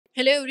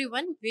Hello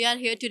everyone, we are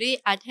here today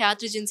at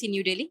Hyatt Regency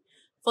New Delhi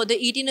for the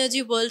ET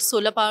Energy World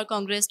Solar Power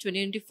Congress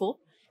 2024.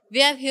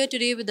 We have here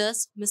today with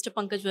us Mr.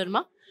 Pankaj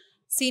Verma,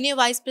 Senior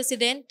Vice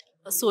President,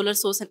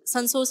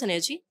 SunSource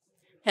Energy.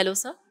 Hello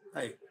sir.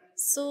 Hi.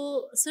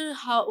 So sir,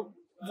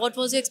 what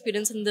was your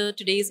experience in the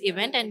today's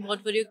event and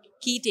what were your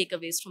key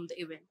takeaways from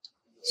the event?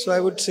 So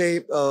I would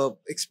say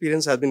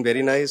experience has been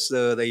very nice.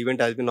 The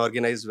event has been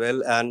organized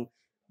well, and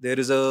there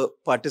is a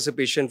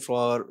participation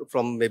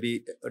from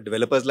maybe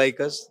developers like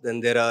us. Then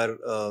there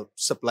are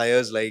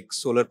suppliers like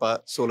solar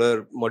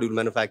module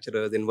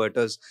manufacturers,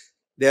 inverters.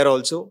 They are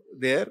also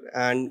there,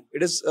 and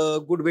it is a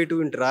good way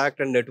to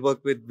interact and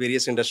network with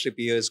various industry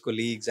peers,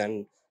 colleagues,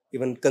 and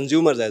even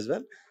consumers as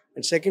well.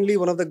 And secondly,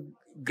 one of the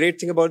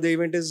great thing about the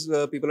event is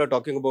people are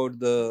talking about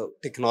the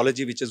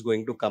technology which is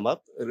going to come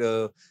up.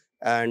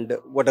 And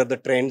what are the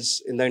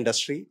trends in the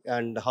industry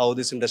and how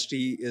this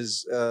industry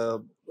is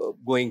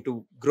going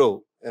to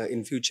grow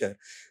in future.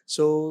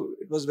 So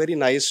it was very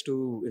nice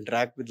to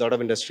interact with a lot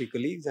of industry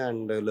colleagues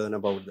and learn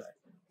about that.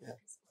 Yeah.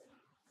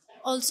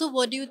 Also,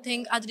 what do you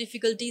think are the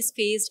difficulties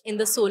faced in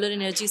the solar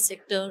energy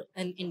sector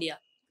in India?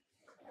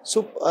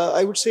 So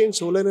I would say in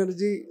solar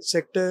energy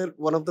sector,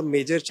 one of the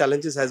major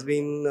challenges has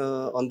been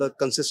on the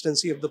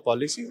consistency of the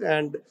policies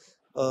and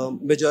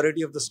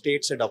majority of the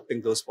states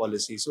adopting those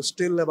policies. So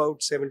still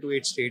about 7 to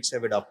 8 states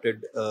have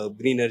adopted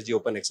green energy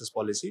open access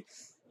policy,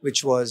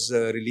 which was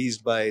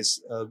released by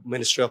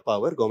Ministry of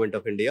Power, Government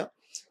of India.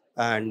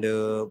 And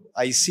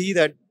I see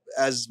that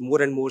as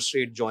more and more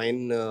states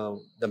join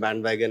the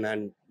bandwagon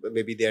and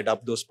maybe they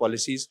adopt those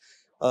policies,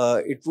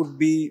 it would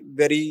be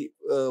very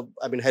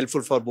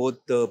helpful for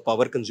both the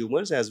power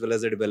consumers as well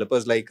as the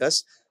developers like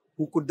us,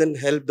 who could then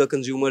help the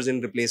consumers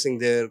in replacing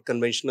their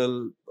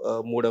conventional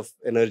mode of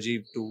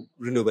energy to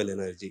renewable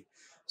energy.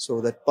 So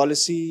that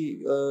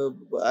policy,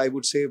 I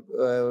would say,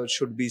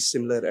 should be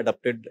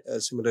adopted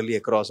similarly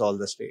across all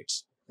the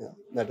states. Yeah,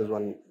 that is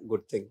one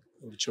good thing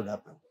which should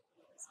happen.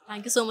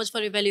 Thank you so much for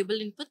your valuable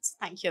inputs.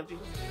 Thank you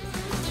everyone.